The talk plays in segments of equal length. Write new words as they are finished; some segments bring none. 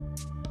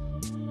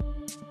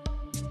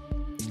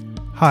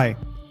Hi,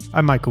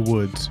 I'm Michael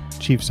Woods,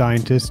 Chief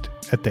Scientist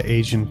at the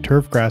Asian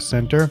Turfgrass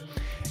Center,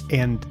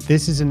 and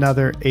this is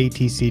another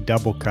ATC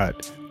Double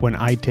Cut when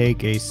I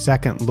take a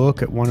second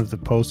look at one of the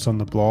posts on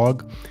the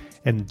blog.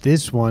 And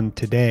this one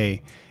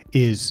today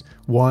is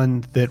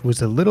one that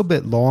was a little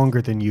bit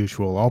longer than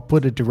usual. I'll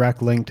put a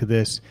direct link to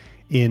this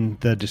in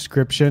the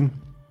description.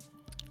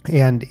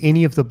 And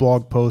any of the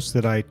blog posts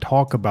that I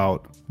talk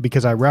about,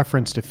 because I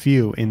referenced a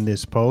few in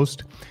this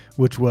post,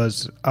 which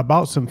was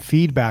about some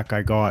feedback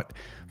I got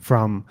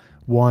from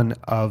one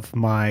of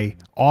my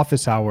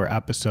office hour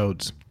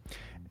episodes.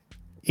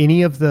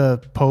 Any of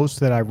the posts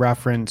that I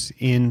reference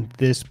in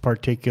this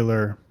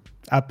particular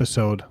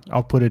episode,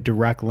 I'll put a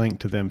direct link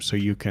to them so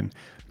you can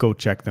go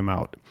check them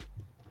out.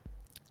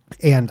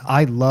 And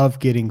I love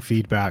getting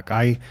feedback.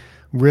 I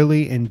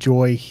really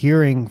enjoy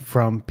hearing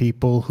from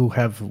people who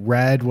have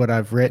read what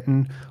I've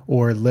written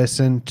or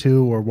listened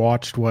to or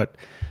watched what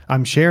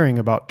I'm sharing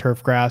about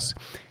turfgrass.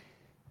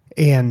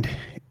 And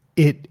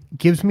it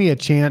gives me a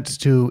chance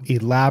to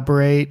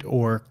elaborate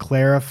or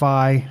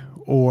clarify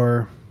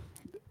or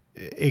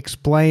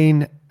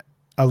explain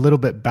a little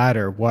bit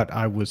better what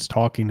I was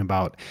talking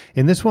about.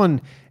 In this one,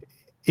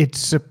 it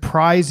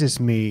surprises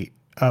me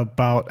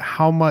about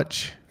how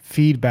much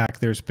feedback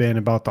there's been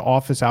about the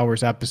office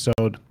hours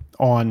episode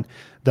on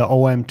the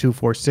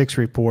OM246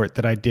 report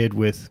that I did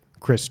with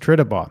Chris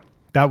Trittabaugh.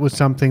 That was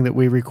something that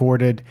we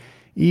recorded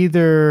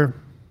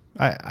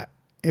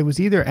it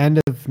was either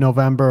end of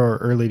November or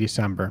early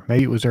December.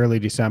 Maybe it was early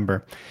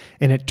December.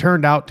 And it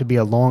turned out to be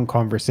a long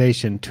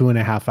conversation,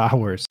 2.5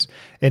 hours.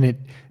 And it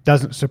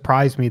doesn't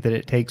surprise me that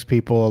it takes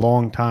people a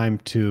long time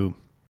to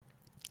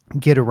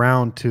get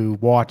around to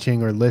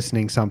watching or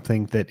listening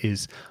something that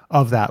is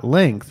of that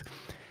length.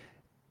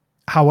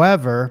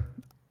 However,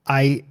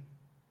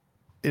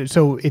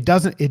 it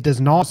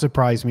does not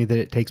surprise me that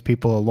it takes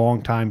people a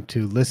long time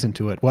to listen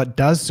to it. What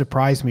does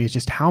surprise me is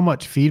just how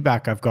much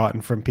feedback I've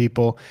gotten from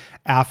people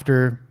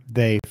after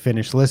they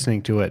finish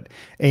listening to it.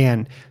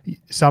 And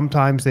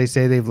sometimes they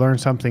say they've learned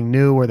something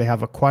new or they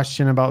have a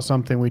question about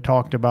something we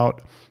talked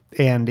about.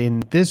 And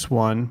in this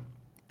one,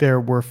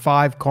 there were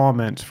 5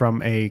 comments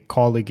from a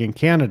colleague in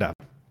Canada.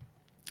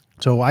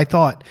 So I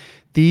thought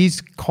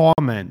these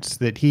comments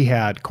that he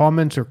had,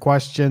 comments or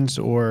questions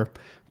or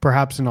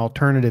perhaps an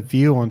alternative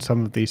view on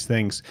some of these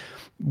things,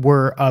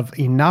 were of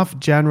enough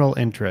general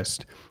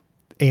interest.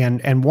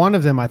 And one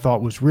of them I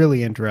thought was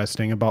really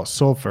interesting about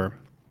sulfur,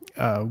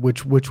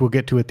 which we'll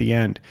get to at the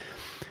end.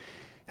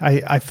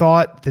 I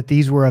thought that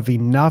these were of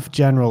enough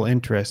general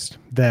interest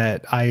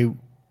that I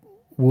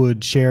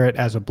would share it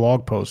as a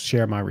blog post,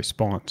 share my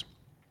response.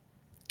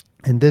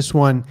 And this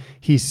one,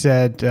 he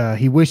said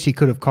he wished he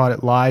could have caught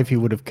it live. He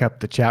would have kept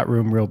the chat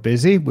room real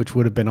busy, which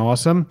would have been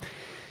awesome.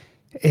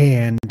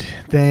 And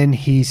then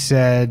he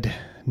said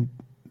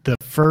the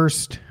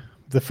first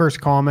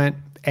comment,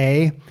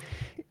 A,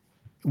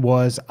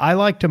 was, I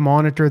like to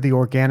monitor the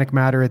organic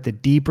matter at the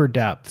deeper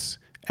depths,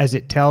 as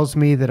it tells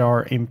me that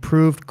our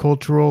improved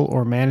cultural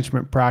or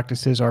management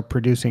practices are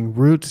producing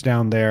roots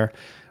down there,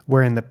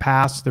 where in the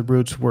past the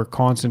roots were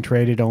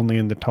concentrated only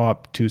in the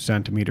top 2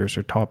 centimeters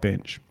or top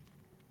inch.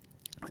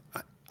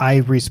 I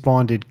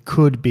responded,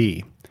 could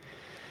be.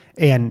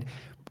 And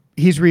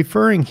he's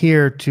referring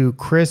here to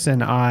Chris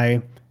and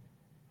I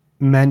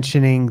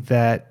mentioning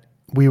that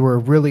we were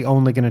really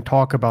only going to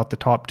talk about the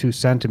top 2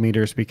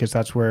 centimeters because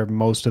that's where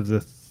most of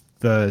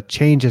the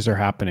changes are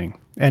happening.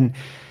 And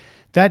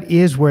that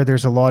is where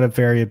there's a lot of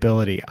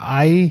variability.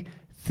 I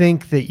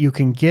think that you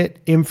can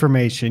get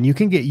information, you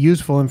can get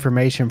useful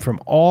information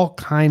from all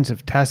kinds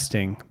of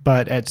testing,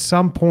 but at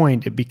some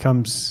point it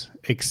becomes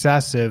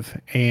excessive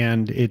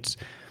and it's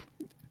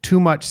too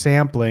much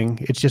sampling.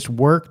 It's just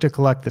work to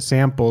collect the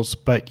samples,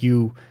 but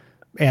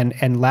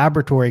and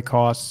laboratory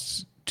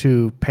costs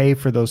to pay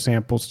for those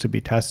samples to be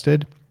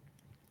tested.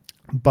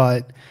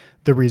 But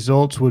the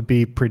results would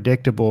be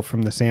predictable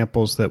from the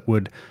samples that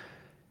would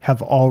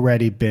have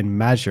already been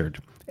measured.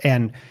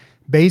 And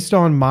based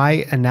on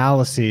my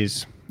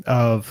analyses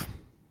of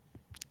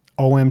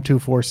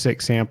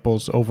OM246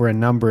 samples over a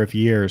number of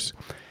years,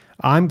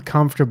 I'm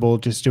comfortable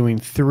just doing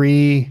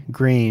 3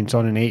 greens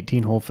on an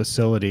 18-hole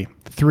facility,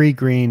 3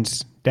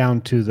 greens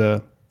down to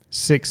the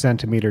 6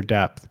 centimeter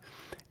depth.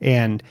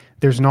 And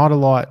there's not a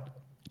lot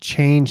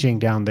changing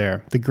down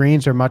there. The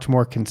greens are much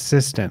more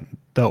consistent.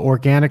 The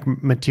organic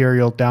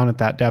material down at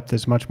that depth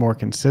is much more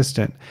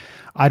consistent.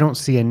 I don't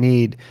see a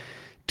need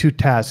to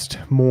test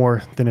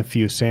more than a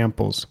few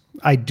samples.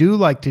 I do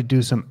like to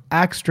do some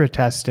extra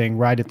testing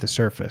right at the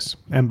surface.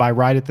 And by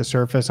right at the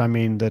surface, I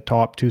mean the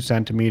top 2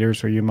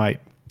 centimeters, or you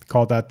might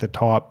call that the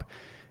top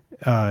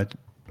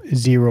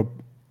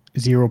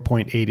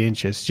 0.8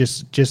 inches,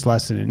 just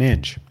less than an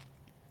inch.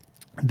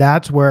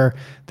 That's where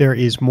there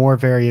is more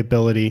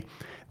variability.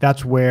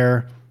 That's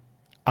where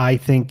I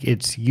think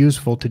it's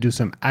useful to do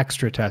some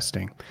extra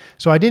testing.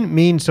 So I didn't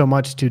mean so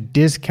much to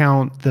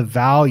discount the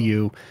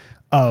value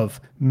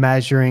of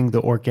measuring the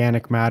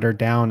organic matter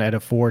down at a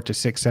 4 to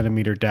 6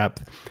 centimeter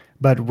depth,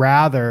 but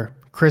rather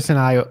Chris and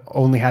I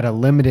only had a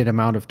limited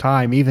amount of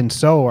time. Even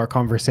so, our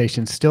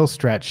conversation still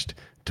stretched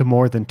to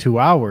more than 2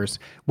 hours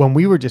when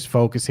we were just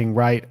focusing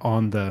right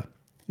on the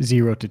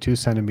 0 to 2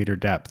 centimeter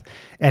depth.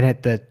 And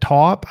at the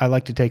top, I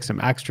like to take some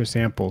extra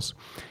samples.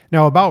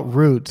 Now, about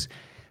roots,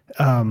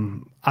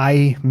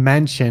 I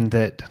mentioned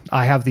that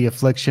I have the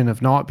affliction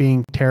of not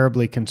being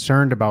terribly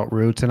concerned about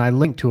roots, and I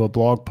linked to a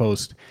blog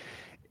post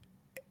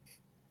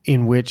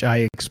in which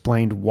I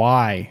explained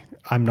why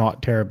I'm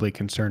not terribly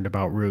concerned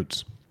about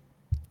roots.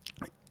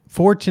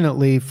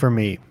 Fortunately for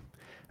me,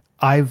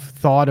 I've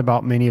thought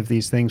about many of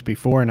these things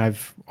before, and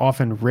I've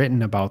often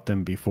written about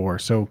them before.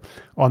 So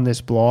on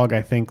this blog,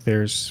 I think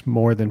there's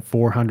more than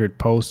 400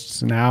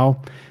 posts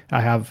now.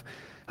 I have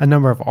a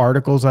number of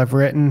articles I've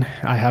written.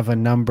 I have a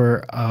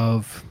number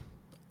of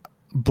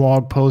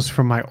blog posts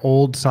from my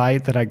old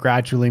site that I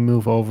gradually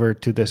move over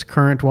to this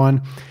current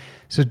one.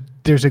 So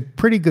there's a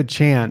pretty good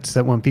chance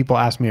that when people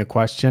ask me a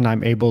question,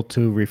 I'm able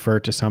to refer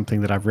to something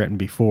that I've written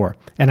before.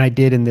 And I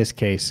did in this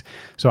case.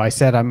 So I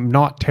said I'm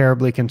not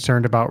terribly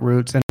concerned about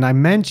roots. And I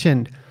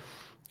mentioned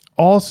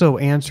also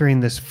answering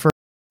this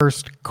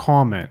first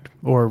comment,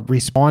 or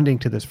responding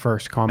to this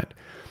first comment,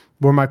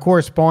 where my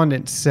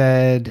correspondent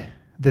said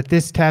that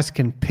this test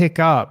can pick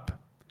up.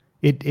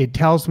 It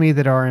tells me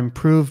that our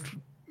improved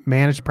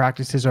managed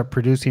practices are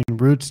producing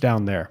roots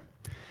down there.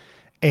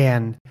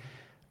 And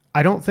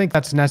I don't think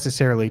that's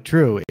necessarily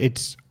true.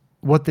 It's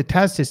what the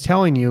test is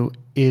telling you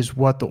is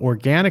what the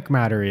organic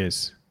matter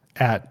is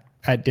at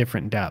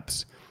different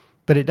depths.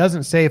 But it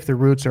doesn't say if the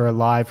roots are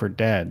alive or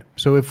dead.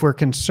 So if we're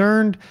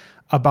concerned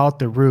about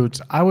the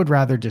roots, I would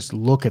rather just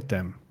look at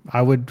them.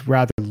 I would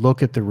rather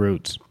look at the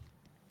roots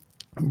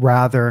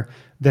rather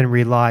than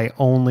rely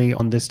only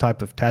on this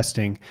type of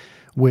testing,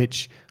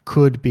 which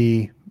could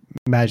be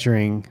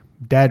measuring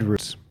dead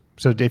roots.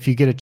 So if you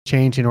get a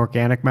change in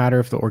organic matter,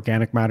 if the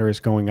organic matter is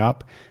going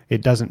up,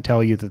 it doesn't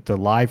tell you that the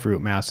live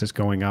root mass is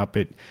going up.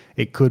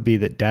 It could be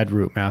that dead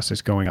root mass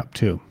is going up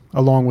too,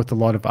 along with a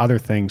lot of other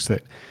things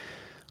that,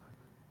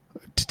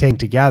 to take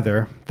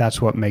together,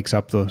 that's what makes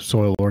up the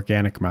soil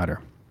organic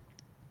matter.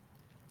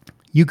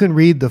 You can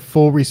read the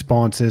full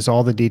responses,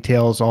 all the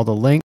details, all the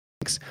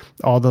links,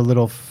 all the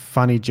little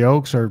funny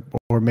jokes, or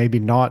maybe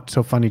not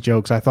so funny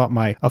jokes. I thought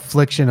my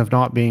affliction of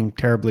not being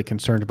terribly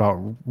concerned about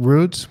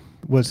roots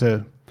was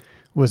a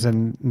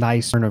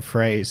nice turn of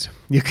phrase.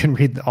 You can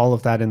read all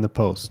of that in the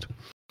post.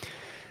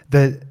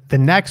 The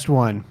next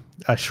one,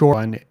 a short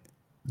one,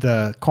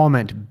 the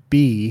comment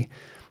B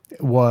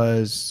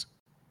was,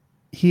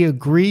 he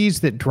agrees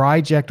that dry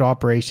eject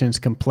operations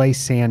can place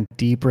sand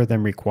deeper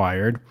than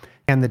required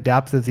and the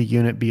depth of the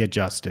unit be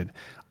adjusted.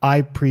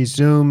 I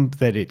presume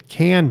that it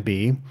can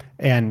be,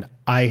 and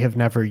I have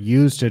never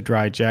used a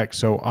dry eject,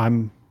 so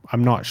I'm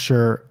not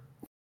sure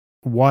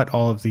what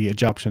all of the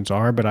adjustments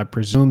are, but I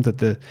presume that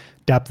the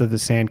depth of the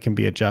sand can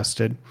be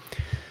adjusted.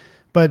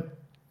 But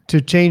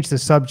to change the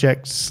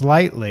subject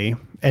slightly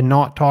and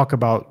not talk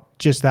about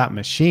just that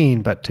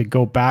machine, but to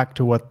go back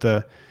to what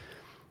the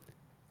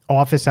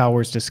office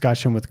hours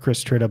discussion with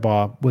Chris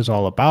Trittabaugh was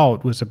all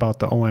about, was about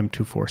the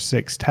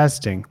OM246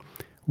 testing.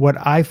 What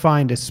I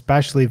find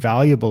especially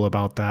valuable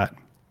about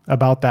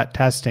that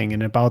testing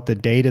and about the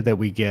data that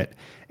we get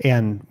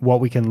and what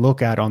we can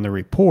look at on the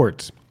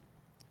reports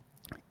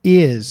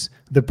is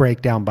the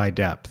breakdown by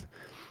depth.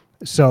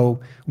 So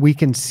we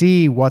can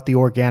see what the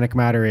organic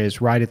matter is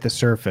right at the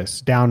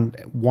surface, down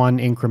one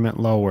increment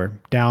lower,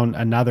 down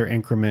another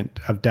increment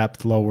of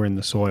depth lower in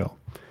the soil.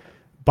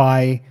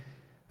 By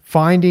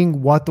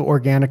finding what the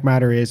organic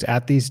matter is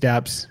at these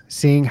depths,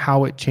 seeing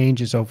how it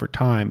changes over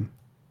time,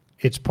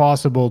 it's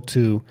possible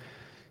to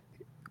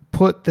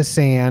put the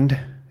sand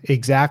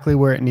exactly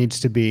where it needs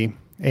to be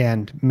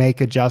and make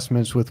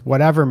adjustments with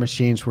whatever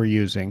machines we're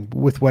using,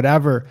 with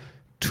whatever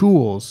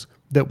tools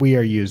that we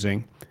are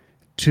using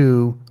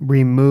to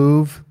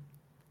remove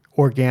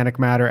organic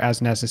matter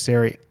as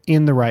necessary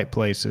in the right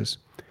places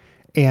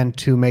and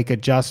to make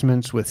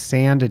adjustments with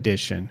sand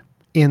addition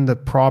in the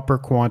proper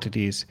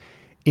quantities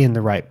in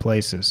the right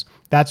places.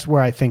 That's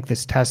where I think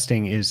this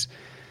testing is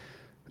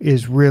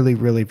really,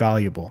 really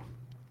valuable.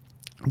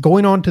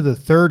 Going on to the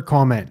third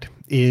comment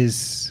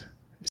is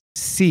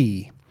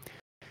C.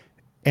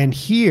 And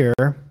here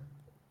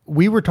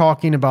we were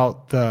talking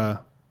about the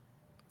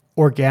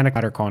organic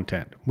matter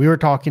content. We were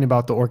talking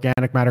about the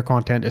organic matter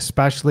content,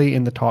 especially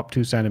in the top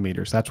 2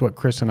 centimeters. That's what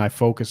Chris and I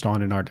focused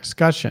on in our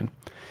discussion.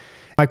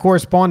 My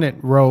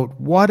correspondent wrote,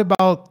 what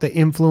about the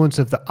influence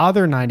of the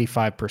other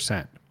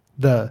 95%?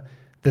 The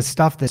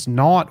stuff that's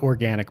not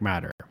organic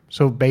matter.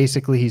 So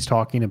basically he's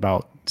talking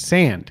about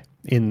sand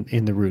in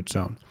the root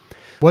zone.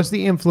 What's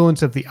the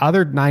influence of the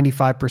other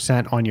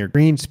 95% on your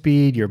green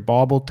speed, your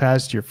bobble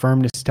test, your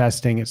firmness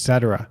testing,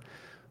 etc.?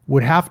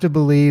 Would have to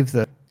believe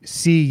the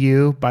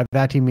CU, by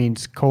that he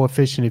means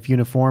coefficient of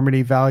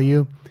uniformity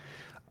value,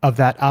 of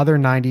that other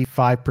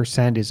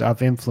 95% is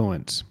of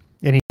influence.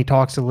 And he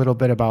talks a little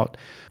bit about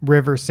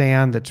river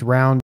sand that's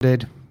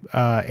rounded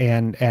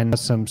and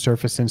some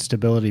surface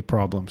instability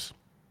problems.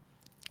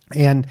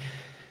 And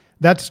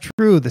That's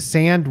true. The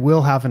sand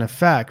will have an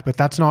effect, but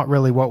that's not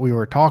really what we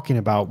were talking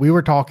about. We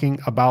were talking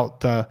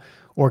about the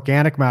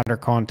organic matter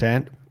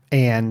content.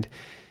 And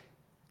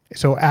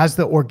so as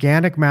the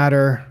organic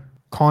matter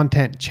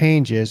content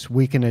changes,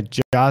 we can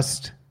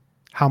adjust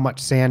how much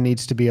sand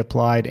needs to be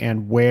applied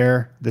and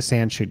where the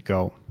sand should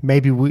go.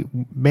 Maybe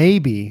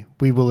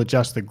we will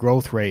adjust the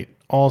growth rate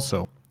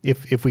also.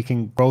 If we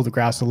can grow the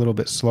grass a little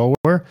bit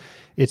slower,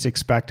 it's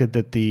expected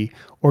that the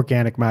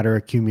organic matter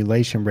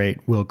accumulation rate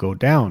will go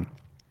down.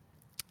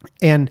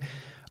 And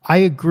I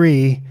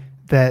agree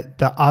that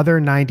the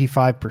other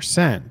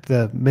 95%,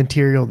 the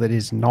material that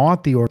is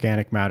not the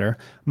organic matter,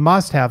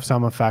 must have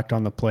some effect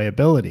on the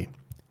playability.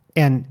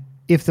 And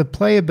if the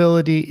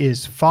playability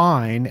is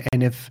fine,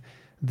 and if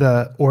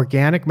the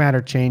organic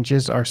matter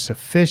changes are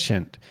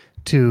sufficient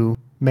to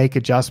make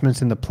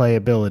adjustments in the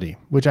playability,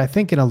 which I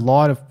think in a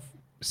lot of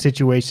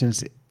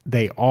situations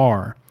they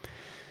are,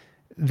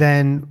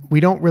 then we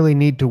don't really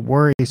need to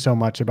worry so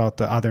much about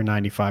the other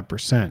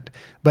 95%.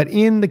 But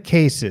in the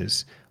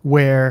cases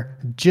where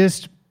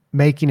just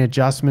making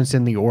adjustments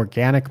in the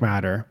organic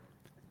matter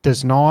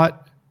does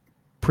not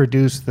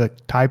produce the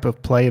type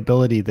of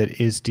playability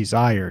that is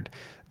desired,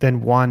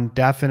 then one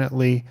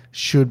definitely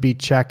should be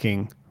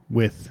checking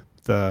with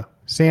the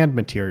sand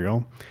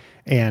material.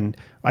 And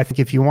I think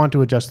if you want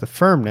to adjust the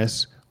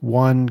firmness,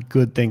 one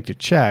good thing to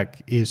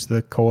check is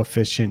the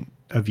coefficient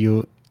of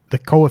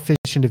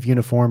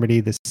uniformity,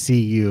 the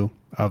CU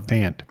of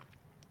sand.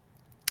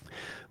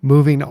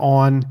 Moving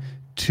on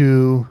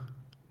to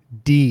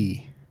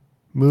D.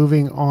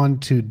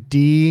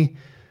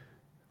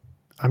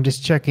 I'm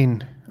just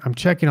checking. I'm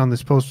checking on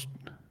this post.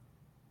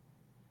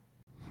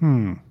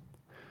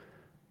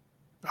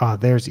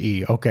 There's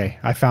E. Okay,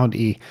 I found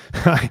E.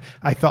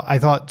 I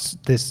thought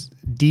this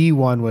D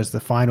one was the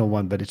final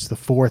one, but it's the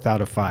 4th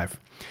out of 5.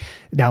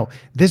 Now,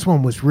 this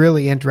one was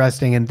really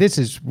interesting, and this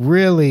is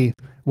really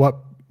what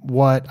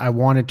I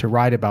wanted to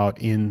write about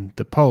in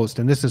the post,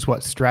 and this is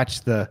what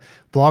stretched the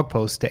blog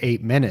post to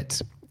 8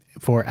 minutes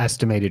for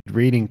estimated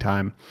reading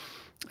time.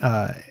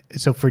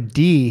 So for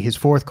D, his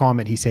 4th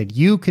comment, he said,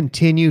 "You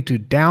continue to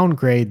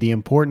downgrade the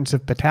importance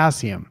of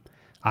potassium.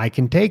 I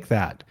can take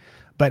that.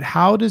 But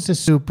how does a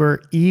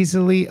super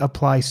easily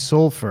apply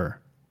sulfur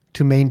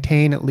to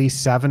maintain at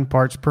least 7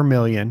 parts per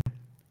million,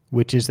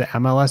 which is the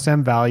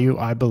MLSM value,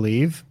 I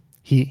believe,"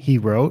 he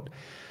wrote,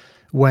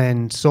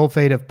 "when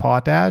sulfate of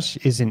potash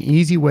is an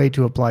easy way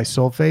to apply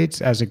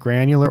sulfates as a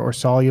granular or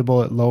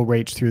soluble at low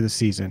rates through the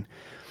season.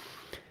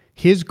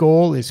 His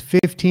goal is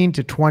 15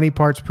 to 20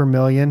 parts per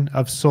million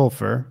of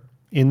sulfur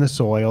in the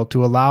soil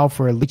to allow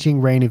for a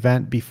leaching rain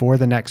event before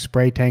the next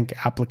spray tank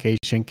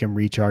application can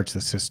recharge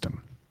the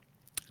system."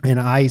 And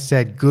I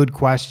said, good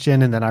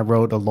question, and then I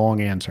wrote a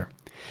long answer.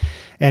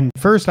 And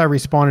first I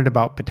responded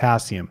about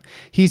potassium.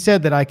 He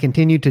said that I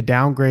continue to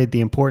downgrade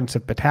the importance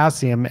of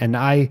potassium, and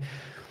I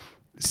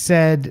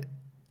said,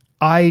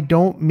 I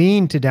don't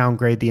mean to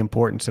downgrade the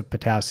importance of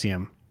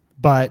potassium,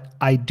 but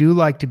I do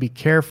like to be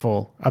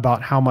careful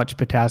about how much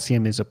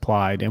potassium is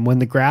applied. And when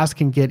the grass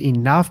can get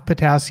enough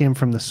potassium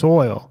from the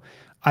soil,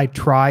 I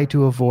try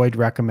to avoid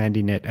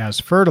recommending it as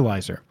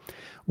fertilizer.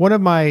 One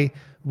of my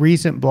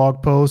recent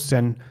blog posts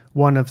and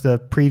one of the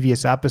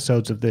previous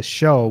episodes of this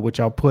show, which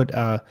I'll put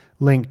a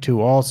link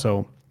to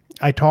also,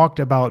 I talked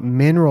about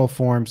mineral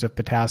forms of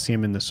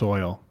potassium in the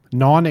soil,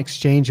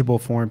 non-exchangeable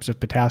forms of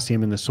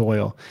potassium in the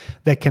soil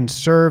that can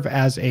serve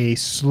as a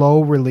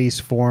slow release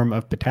form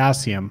of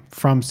potassium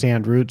from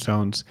sand root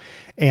zones.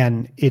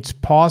 And it's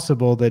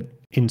possible that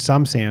in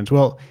some sands,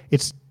 well,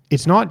 it's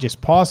not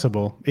just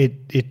possible,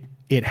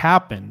 it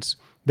happens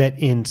that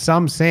in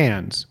some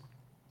sands,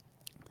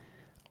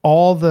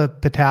 all the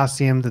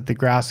potassium that the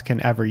grass can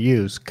ever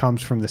use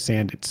comes from the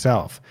sand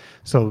itself.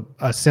 So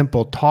a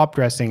simple top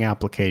dressing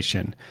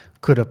application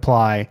could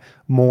apply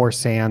more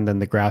sand than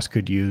the grass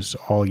could use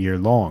all year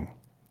long.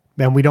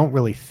 And we don't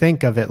really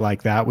think of it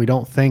like that. We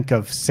don't think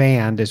of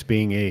sand as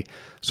being a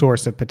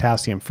source of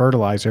potassium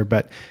fertilizer,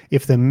 but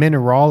if the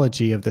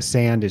mineralogy of the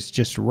sand is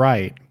just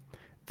right,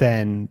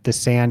 then the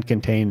sand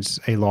contains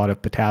a lot of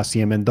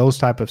potassium, and those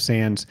type of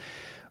sands,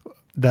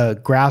 the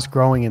grass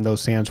growing in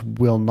those sands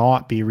will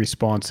not be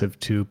responsive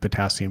to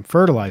potassium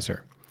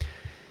fertilizer.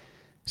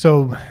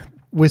 So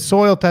with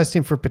soil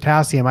testing for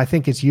potassium, I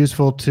think it's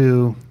useful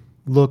to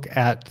look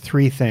at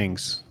 3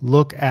 things.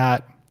 Look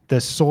at the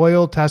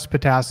soil test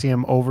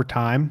potassium over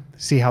time,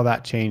 see how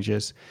that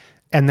changes,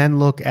 and then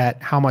look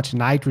at how much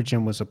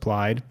nitrogen was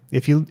applied.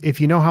 If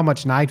you know how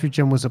much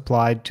nitrogen was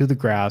applied to the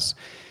grass,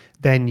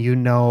 then you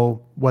know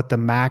what the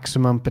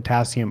maximum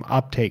potassium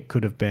uptake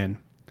could have been.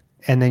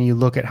 And then you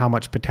look at how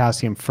much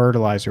potassium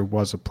fertilizer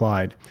was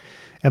applied.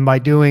 And by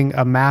doing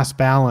a mass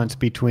balance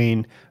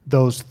between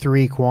those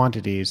 3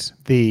 quantities,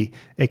 the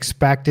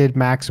expected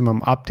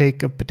maximum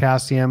uptake of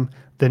potassium,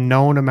 the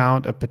known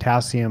amount of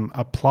potassium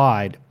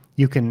applied,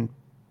 you can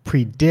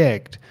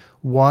predict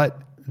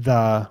what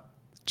the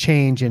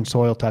change in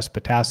soil test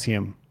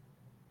potassium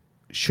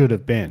should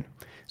have been.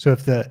 So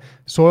if the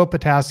soil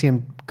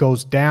potassium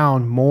goes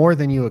down more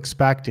than you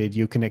expected,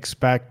 you can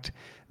expect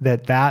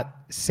that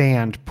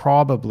sand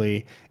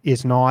probably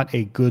is not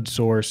a good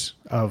source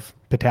of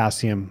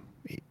potassium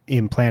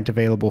in plant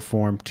available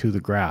form to the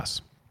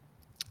grass.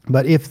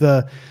 But if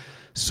the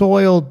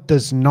soil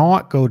does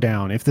not go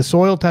down, if the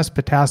soil test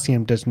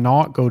potassium does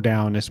not go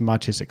down as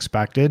much as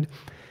expected,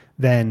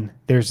 then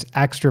there's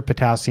extra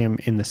potassium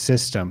in the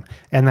system.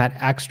 And that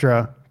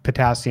extra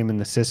potassium in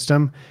the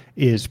system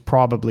is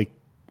probably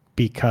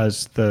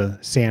because the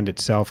sand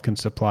itself can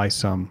supply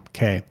some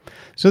K.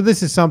 So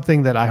this is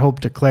something that I hope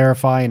to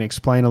clarify and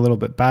explain a little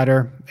bit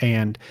better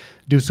and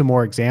do some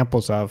more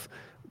examples of.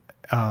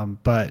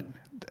 But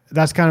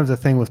that's kind of the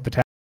thing with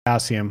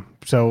potassium.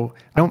 So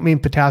I don't mean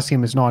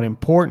potassium is not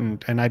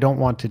important, and I don't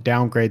want to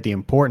downgrade the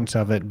importance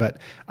of it, but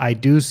I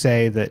do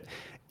say that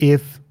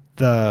if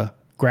the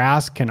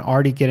grass can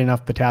already get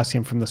enough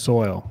potassium from the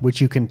soil,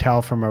 which you can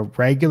tell from a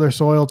regular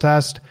soil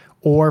test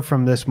or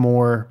from this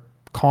more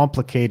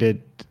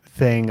complicated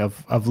thing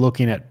of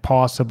looking at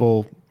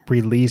possible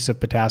release of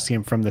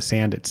potassium from the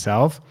sand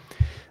itself,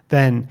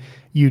 then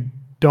you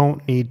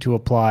don't need to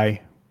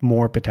apply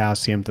more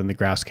potassium than the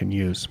grass can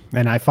use.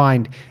 And I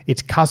find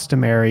it's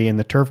customary in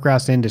the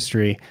turfgrass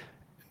industry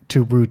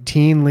to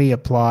routinely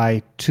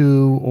apply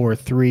 2 or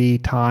 3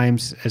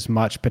 times as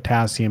much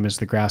potassium as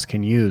the grass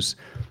can use.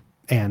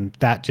 And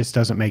that just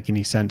doesn't make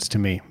any sense to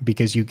me,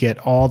 because you get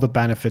all the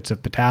benefits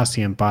of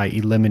potassium by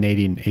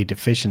eliminating a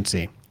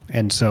deficiency.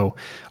 And so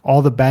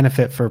all the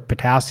benefit for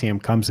potassium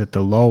comes at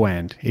the low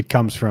end. It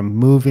comes from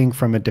moving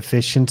from a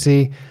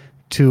deficiency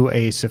to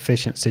a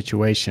sufficient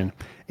situation.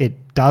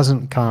 It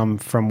doesn't come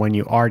from when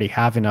you already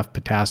have enough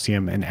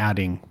potassium and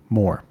adding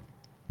more.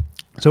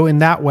 So in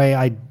that way,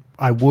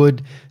 I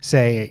would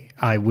say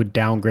I would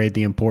downgrade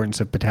the importance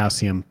of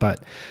potassium,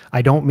 but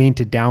I don't mean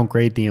to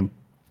downgrade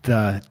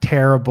the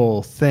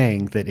terrible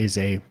thing that is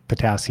a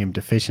potassium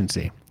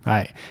deficiency.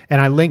 And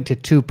I linked to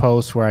 2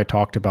 posts where I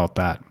talked about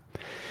that.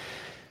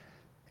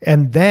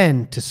 And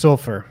then to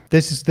sulfur.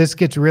 This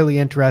gets really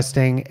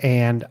interesting,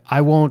 and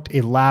I won't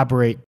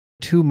elaborate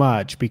too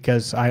much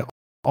because I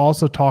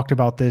also talked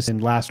about this in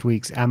last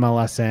week's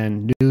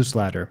MLSN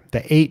newsletter,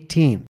 the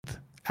 18th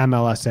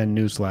MLSN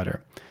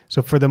newsletter.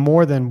 So for the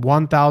more than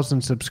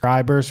 1,000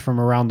 subscribers from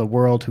around the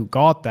world who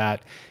got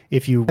that,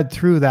 if you read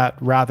through that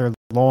rather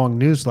long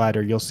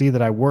newsletter, you'll see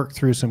that I worked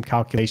through some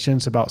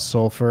calculations about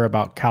sulfur,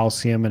 about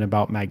calcium, and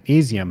about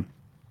magnesium.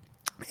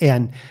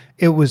 And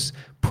it was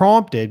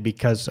prompted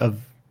because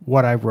of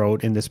what I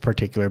wrote in this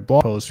particular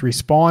blog post,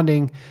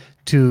 responding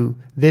to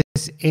this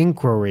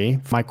inquiry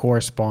from my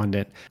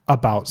correspondent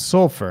about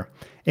sulfur.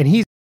 And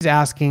he's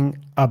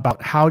asking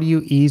about how do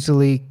you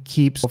easily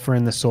keep sulfur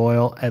in the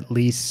soil at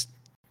least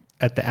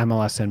at the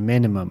MLSN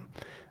minimum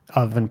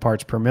of 7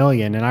 parts per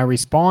million. And I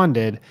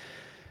responded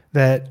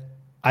that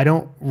I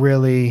don't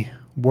really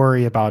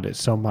worry about it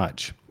so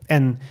much.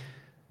 And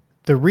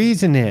the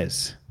reason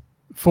is,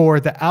 for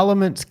the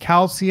elements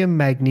calcium,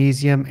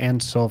 magnesium,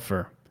 and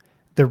sulfur,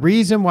 the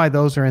reason why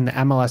those are in the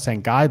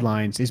MLSN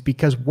guidelines is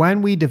because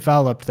when we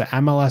developed the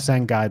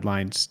MLSN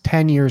guidelines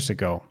 10 years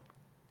ago,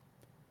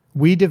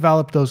 we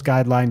developed those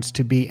guidelines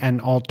to be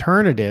an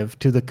alternative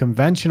to the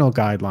conventional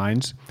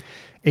guidelines.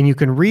 And you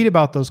can read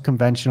about those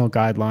conventional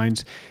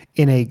guidelines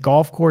in a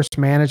Golf Course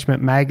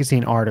Management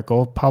Magazine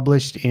article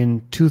published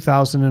in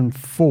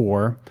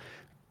 2004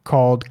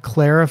 called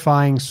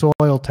Clarifying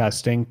Soil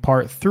Testing,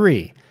 Part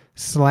 3,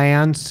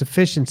 SLAN's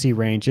Sufficiency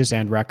Ranges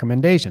and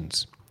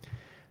Recommendations.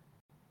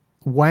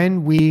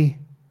 When we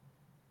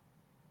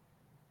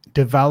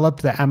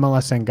developed the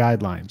MLSN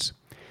guidelines,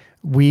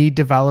 we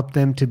developed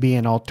them to be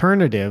an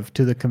alternative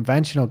to the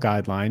conventional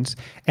guidelines.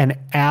 And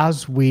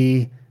as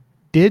we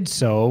did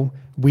so,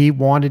 we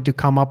wanted to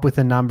come up with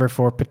a number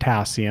for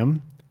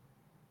potassium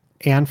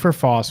and for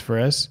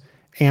phosphorus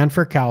and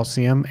for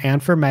calcium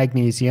and for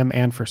magnesium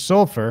and for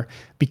sulfur,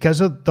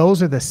 because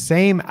those are the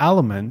same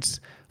elements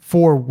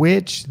for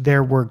which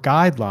there were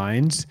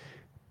guidelines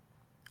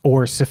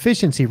or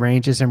sufficiency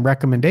ranges and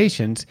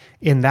recommendations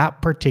in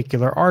that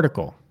particular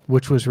article,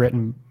 which was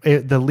written,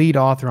 the lead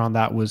author on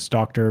that was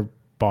Dr.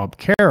 Bob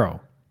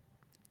Caro.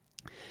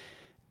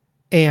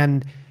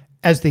 And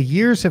as the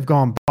years have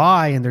gone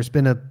by and there's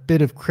been a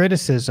bit of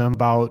criticism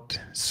about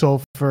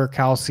sulfur,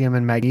 calcium,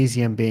 and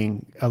magnesium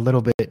being a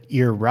little bit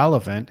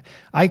irrelevant,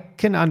 I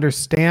can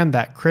understand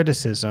that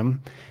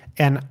criticism.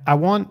 And I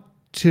want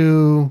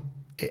to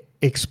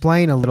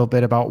explain a little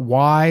bit about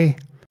why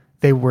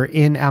they were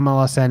in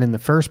MLSN in the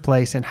first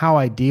place and how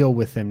I deal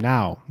with them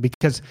now.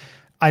 Because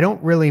I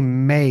don't really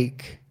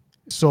make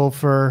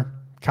sulfur,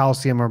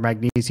 calcium, or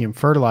magnesium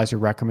fertilizer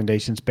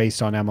recommendations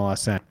based on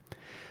MLSN.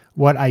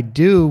 What I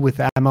do with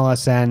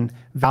MLSN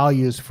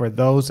values for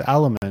those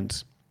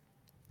elements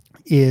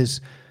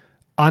is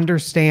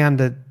understand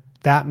that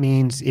that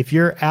means if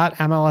you're at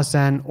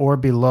MLSN or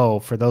below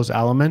for those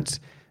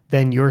elements,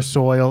 then your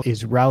soil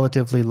is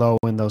relatively low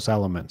in those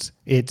elements.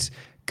 It's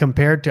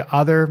compared to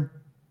other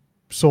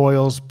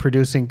soils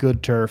producing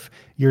good turf,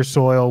 your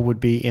soil would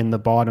be in the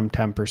bottom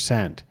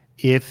 10%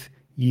 if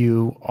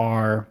you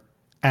are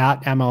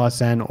at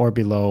MLSN or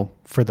below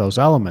for those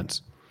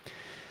elements.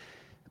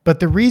 But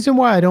the reason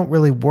why I don't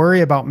really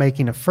worry about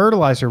making a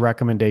fertilizer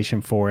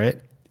recommendation for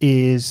it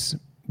is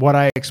what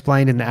I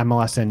explained in the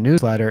MLSN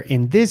newsletter.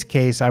 In this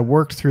case, I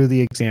worked through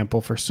the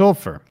example for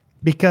sulfur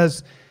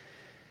because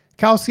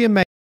calcium,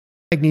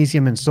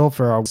 magnesium, and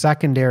sulfur are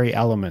secondary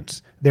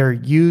elements. They're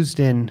used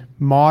in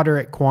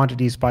moderate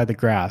quantities by the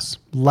grass,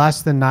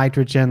 less than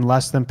nitrogen,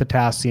 less than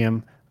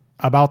potassium,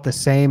 about the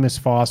same as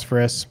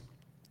phosphorus,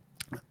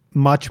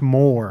 much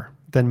more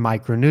than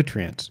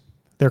micronutrients.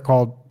 They're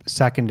called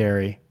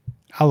secondary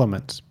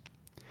elements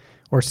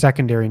or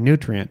secondary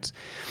nutrients.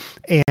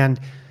 And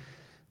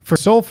for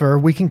sulfur,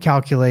 we can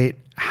calculate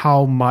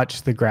how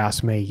much the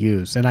grass may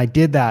use. And I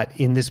did that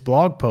in this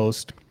blog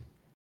post.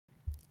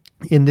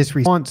 In this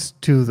response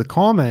to the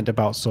comment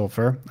about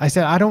sulfur, I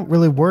said, I don't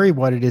really worry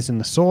what it is in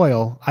the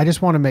soil. I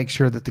just want to make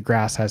sure that the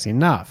grass has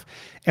enough.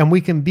 And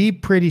we can be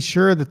pretty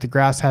sure that the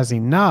grass has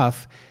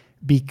enough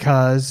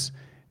because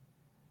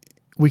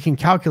we can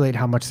calculate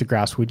how much the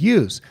grass would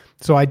use.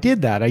 So I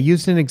did that. I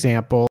used an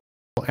example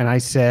and I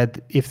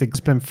said, if it's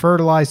been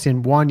fertilized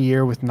in 1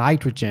 year with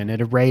nitrogen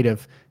at a rate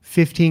of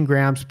 15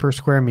 grams per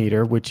square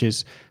meter, which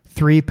is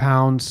 3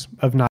 pounds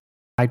of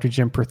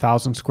nitrogen per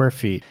 1,000 square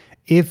feet,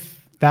 if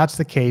that's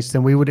the case,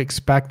 then we would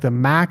expect the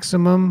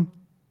maximum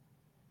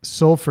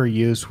sulfur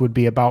use would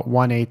be about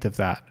 1/8 of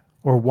that,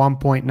 or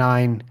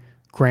 1.9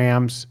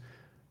 grams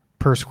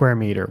per square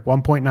meter,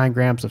 1.9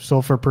 grams of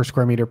sulfur per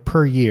square meter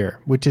per year,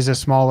 which is a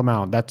small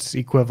amount. That's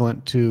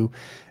equivalent to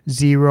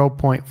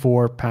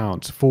 0.4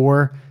 pounds,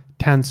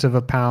 0.4 of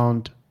a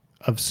pound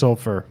of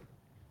sulfur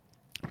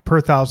per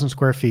 1,000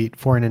 square feet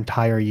for an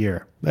entire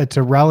year. It's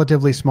a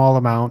relatively small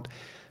amount,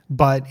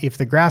 but if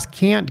the grass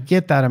can't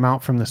get that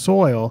amount from the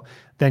soil,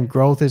 then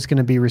growth is going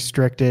to be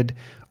restricted,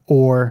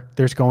 or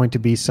there's going to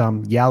be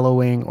some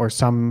yellowing or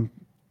some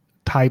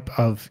type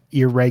of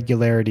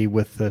irregularity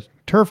with the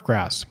turf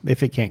grass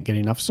if it can't get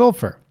enough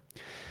sulfur.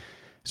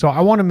 So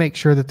I want to make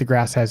sure that the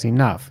grass has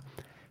enough.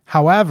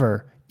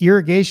 However,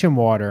 irrigation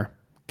water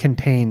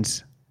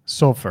contains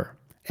sulfur,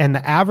 and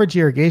the average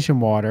irrigation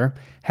water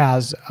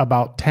has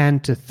about 10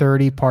 to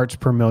 30 parts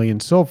per million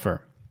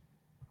sulfur.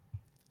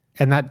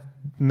 And that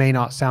may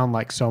not sound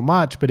like so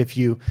much, but if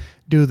you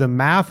do the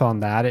math on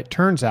that, it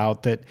turns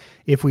out that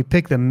if we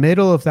pick the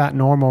middle of that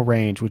normal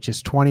range, which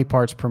is 20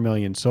 parts per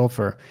million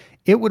sulfur,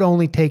 it would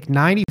only take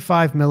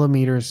 95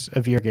 millimeters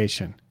of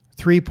irrigation,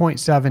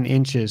 3.7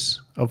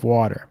 inches of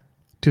water,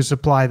 to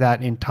supply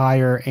that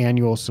entire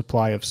annual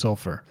supply of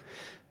sulfur.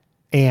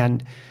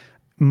 And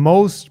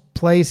most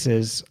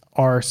places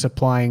are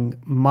supplying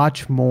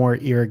much more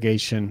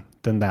irrigation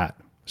than that.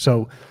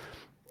 So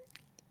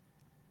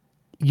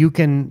you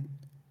can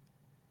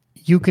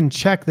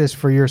check this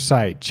for your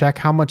site. Check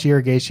how much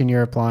irrigation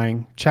you're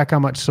applying, check how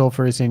much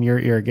sulfur is in your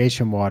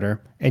irrigation water,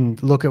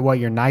 and look at what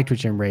your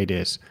nitrogen rate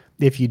is.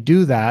 If you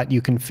do that,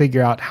 you can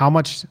figure out how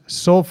much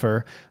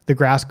sulfur the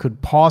grass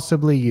could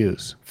possibly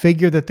use.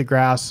 Figure that the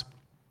grass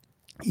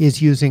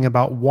is using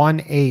about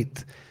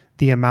 1/8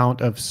 the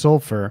amount of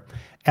sulfur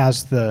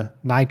as the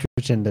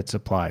nitrogen that's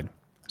applied.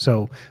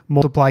 So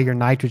multiply your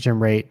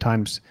nitrogen rate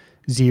times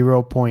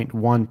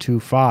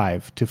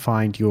 0.125 to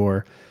find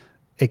your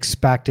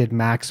expected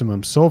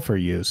maximum sulfur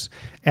use.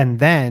 And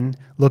then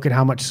look at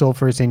how much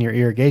sulfur is in your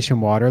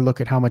irrigation water,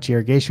 look at how much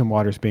irrigation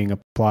water is being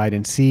applied,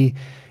 and see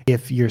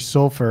if your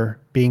sulfur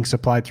being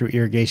supplied through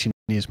irrigation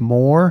is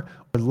more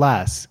or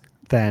less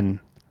than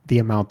the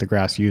amount the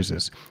grass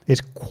uses.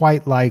 It's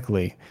quite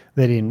likely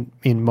that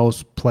in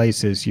most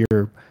places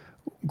your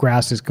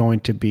grass is going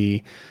to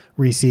be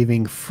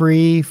receiving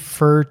free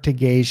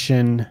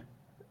fertigation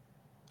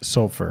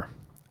sulfur,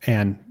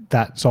 and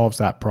that solves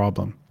that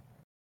problem.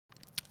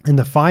 And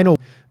the final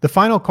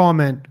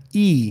comment,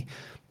 E,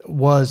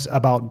 was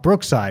about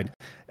Brookside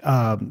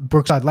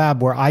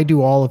Lab, where I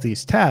do all of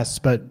these tests,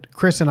 but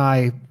Chris and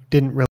I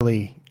didn't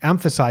really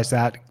emphasize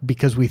that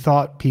because we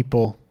thought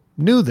people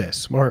knew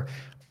this, or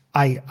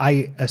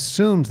I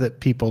assumed that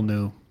people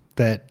knew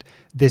that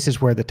this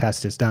is where the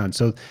test is done.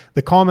 So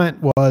the comment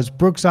was,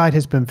 Brookside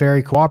has been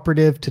very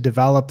cooperative to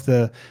develop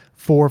the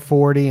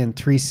 440 and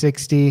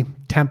 360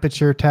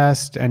 temperature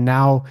test, and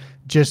now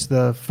just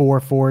the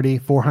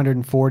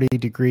 440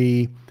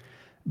 degree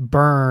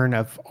burn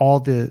of all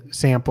the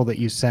sample that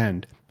you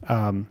send,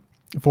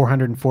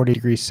 440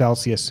 degrees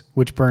Celsius,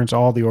 which burns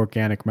all the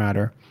organic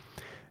matter.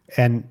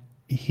 And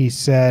he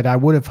said, I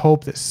would have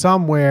hoped that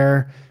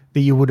somewhere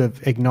that you would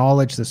have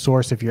acknowledged the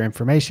source of your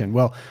information.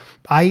 Well,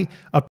 I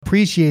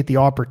appreciate the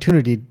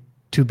opportunity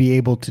to be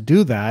able to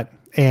do that.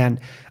 And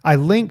I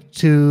linked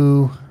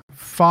to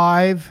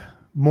 5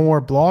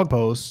 more blog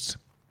posts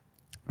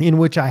in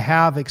which I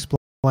have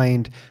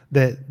explained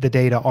that the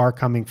data are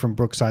coming from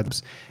Brookside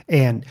Labs.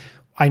 And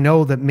I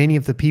know that many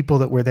of the people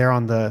that were there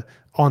on the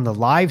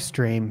live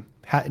stream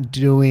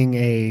doing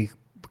a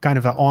kind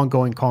of an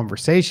ongoing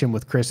conversation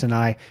with Chris and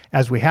I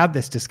as we had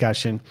this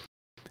discussion,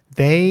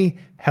 they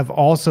have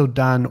also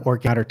done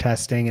organic matter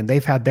testing, and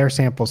they've had their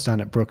samples done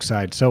at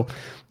Brookside. So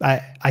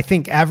I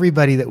think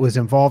everybody that was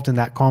involved in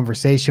that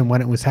conversation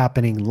when it was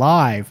happening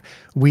live,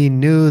 we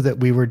knew that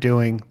we were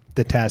doing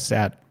the tests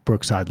at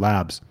Brookside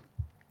Labs.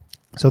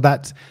 So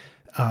that's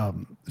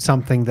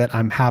something that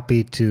I'm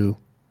happy to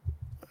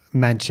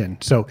mention.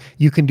 So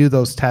you can do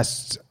those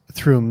tests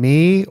through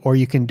me, or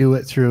you can do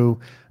it through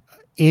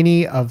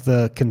any of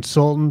the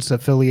consultants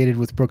affiliated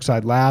with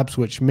Brookside Labs,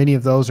 which many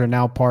of those are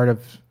now part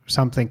of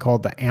something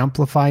called the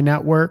Amplify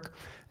Network.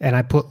 And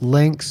I put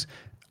links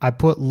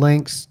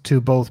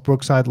to both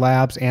Brookside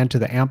Labs and to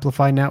the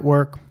Amplify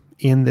Network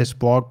in this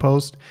blog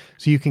post.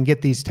 So you can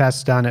get these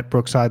tests done at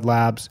Brookside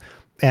Labs,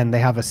 and they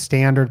have a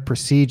standard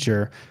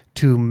procedure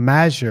to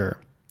measure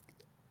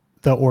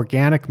the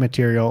organic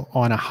material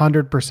on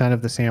 100%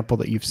 of the sample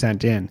that you've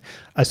sent in,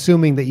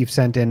 assuming that you've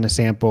sent in a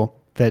sample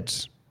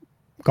that's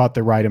got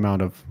the right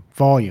amount of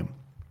volume.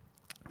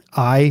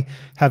 I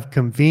have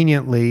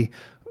conveniently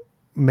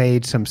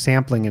made some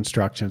sampling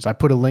instructions. I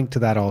put a link to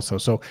that also.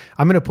 So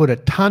I'm going to put a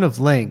ton of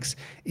links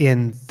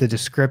in the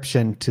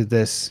description to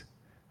this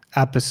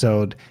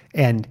episode,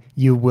 and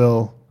you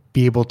will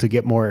be able to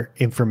get more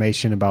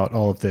information about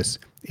all of this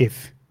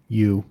if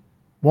you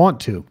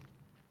want to.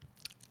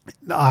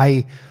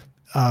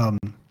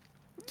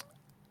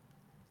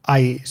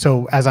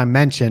 So as I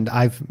mentioned,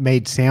 I've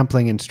made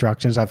sampling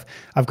instructions. I've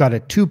got a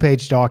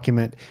 2-page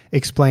document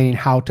explaining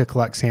how to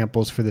collect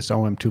samples for this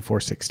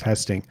OM246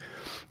 testing.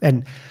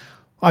 And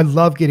I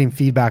love getting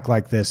feedback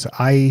like this.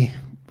 I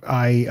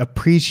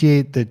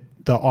appreciate the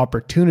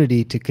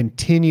opportunity to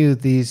continue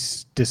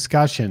these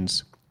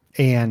discussions.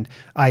 And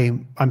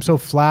I'm so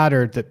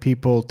flattered that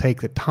people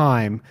take the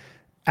time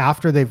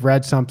after they've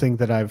read something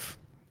that I've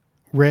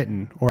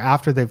written, or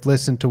after they've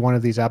listened to one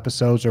of these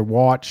episodes or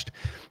watched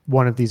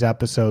one of these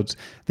episodes,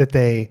 that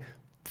they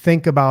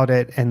think about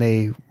it and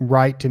they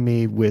write to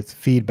me with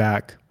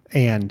feedback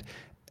and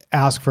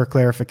ask for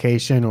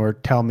clarification, or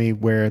tell me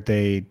where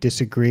they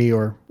disagree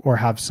or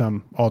have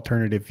some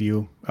alternative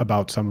view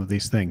about some of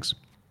these things.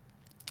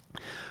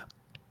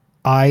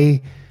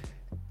 I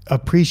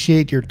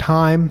appreciate your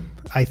time.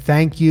 I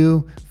thank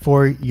you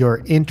for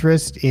your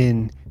interest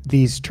in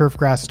these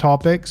turfgrass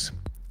topics.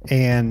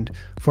 And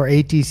for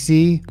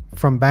ATC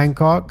from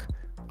Bangkok,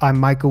 I'm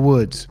Michael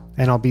Woods,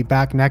 and I'll be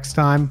back next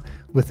time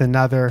with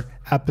another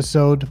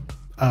episode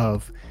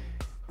of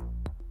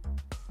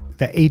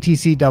the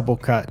ATC Double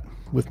Cut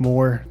with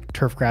more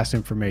turfgrass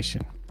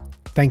information.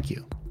 Thank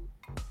you.